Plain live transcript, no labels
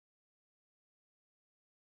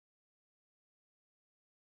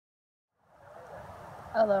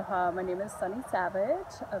Aloha, my name is Sunny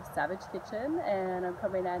Savage of Savage Kitchen, and I'm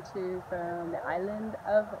coming at you from the island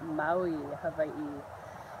of Maui, Hawaii.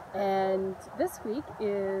 And this week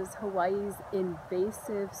is Hawaii's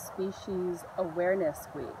Invasive Species Awareness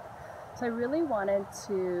Week. So I really wanted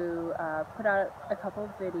to put out a couple of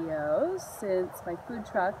videos since my food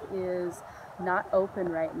truck is not open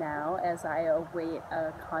right now as I await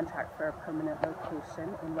a contract for a permanent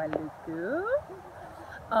location in Wailuku.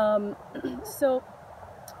 Um, so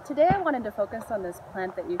Today I wanted to focus on this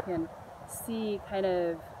plant that you can see kind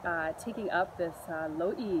of taking up this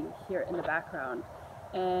lo'i here in the background.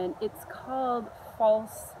 And it's called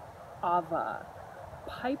false ava.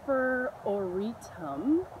 Piper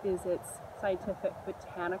auritum is its scientific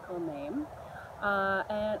botanical name.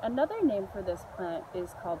 And another name for this plant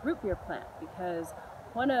is called root beer plant, because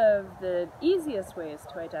one of the easiest ways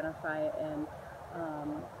to identify it and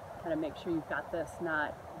kind of make sure you've got this,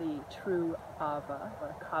 not the true ava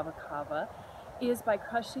or kava kava, is by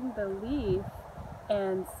crushing the leaf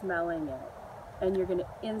and smelling it. And you're going to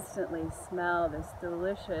instantly smell this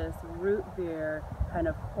delicious root beer kind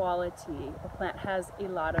of quality. The plant has a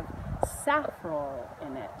lot of saffrol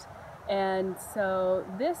in it. And so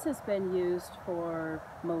this has been used for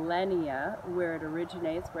millennia where it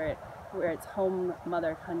originates, where its home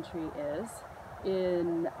mother country is,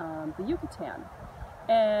 in the Yucatan.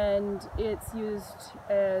 And it's used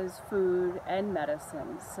as food and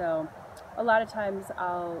medicine. So a lot of times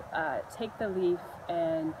I'll take the leaf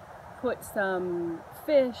and put some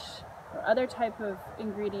fish or other type of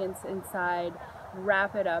ingredients inside,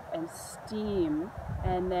 wrap it up and steam,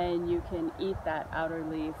 and then you can eat that outer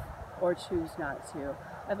leaf or choose not to.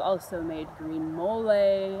 I've also made green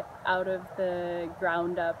mole out of the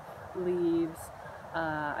ground up leaves.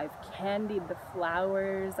 I've candied the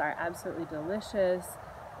flowers, are absolutely delicious.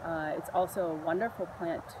 It's also a wonderful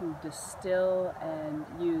plant to distill and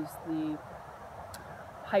use the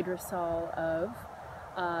hydrosol of.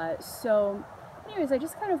 So anyways, I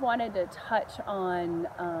just kind of wanted to touch on,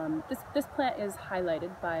 this plant is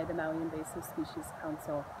highlighted by the Maui Invasive Species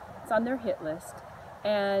Council. It's on their hit list,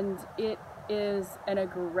 and it is an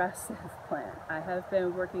aggressive plant. I have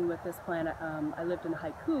been working with this plant. I lived in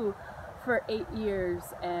Haiku for 8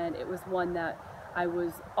 years, and it was one that I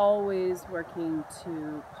was always working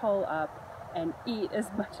to pull up and eat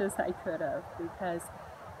as much as I could have, because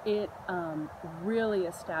it really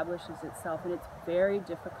establishes itself and it's very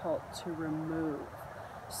difficult to remove.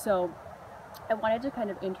 So I wanted to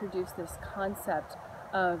kind of introduce this concept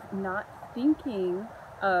of not thinking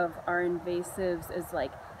of our invasives as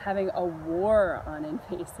like having a war on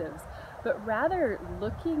invasives, but rather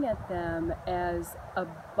looking at them as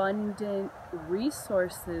abundant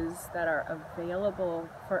resources that are available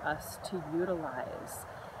for us to utilize.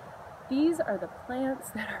 These are the plants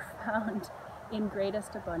that are found in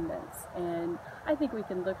greatest abundance, and I think we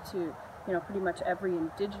can look to, pretty much every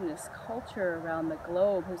indigenous culture around the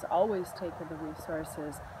globe has always taken the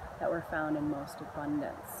resources that were found in most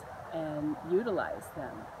abundance and utilized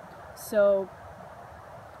them. So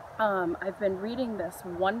I've been reading this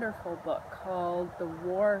wonderful book called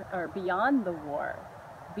Beyond the War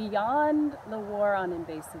on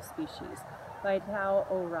Invasive Species by Tao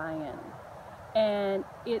Orion. And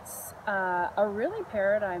it's a really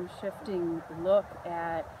paradigm shifting look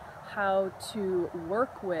at how to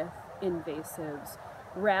work with invasives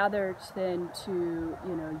rather than to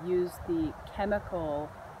use the chemical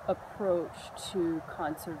approach to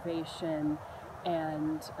conservation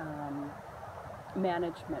and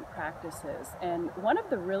management practices. And one of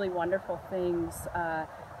the really wonderful things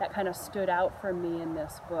that kind of stood out for me in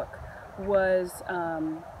this book was,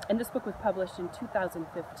 and this book was published in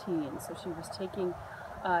 2015, so she was taking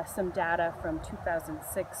some data from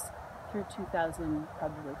 2006 through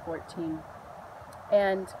 2014.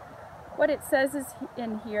 And what it says is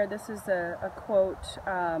in here, this is a quote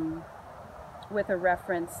with a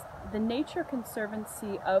reference: "The Nature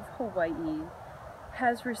Conservancy of Hawaii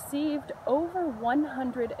has received over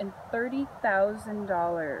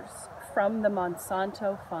 $130,000 from the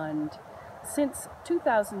Monsanto Fund since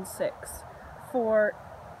 2006 for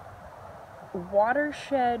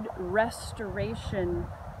watershed restoration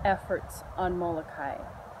efforts on Molokai."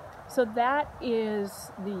 So that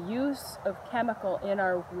is the use of chemical in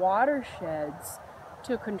our watersheds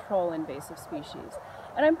to control invasive species.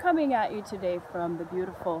 And I'm coming at you today from the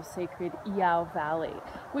beautiful sacred Iao Valley,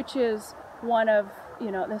 which is one of,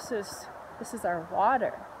 this is our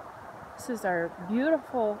water. This is our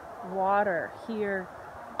beautiful water here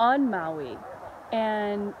on Maui.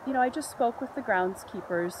 And, I just spoke with the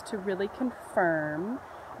groundskeepers to really confirm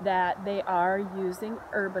that they are using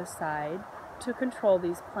herbicide to control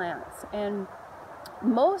these plants. And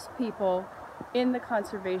most people in the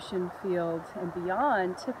conservation field and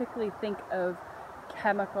beyond typically think of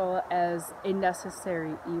chemical as a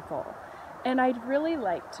necessary evil. And I'd really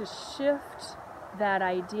like to shift that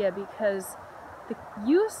idea, because the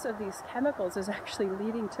use of these chemicals is actually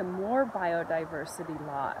leading to more biodiversity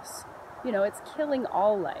loss. You know, it's killing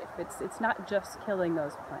all life. It's not just killing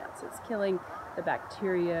those plants. It's killing the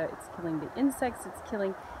bacteria, it's killing the insects, it's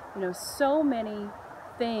killing, you know, so many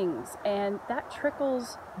things, and that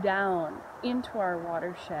trickles down into our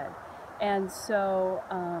watershed. And so,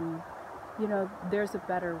 you know, there's a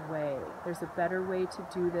better way. There's a better way to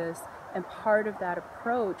do this, and part of that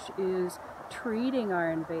approach is treating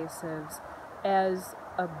our invasives as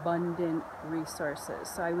abundant resources.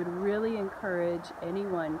 So I would really encourage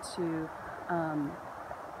anyone to,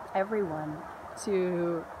 everyone,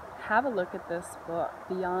 to have a look at this book,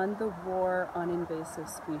 Beyond the War on Invasive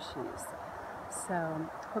Species. So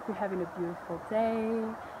hope you're having a beautiful day,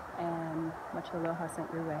 and much aloha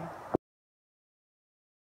sent your way.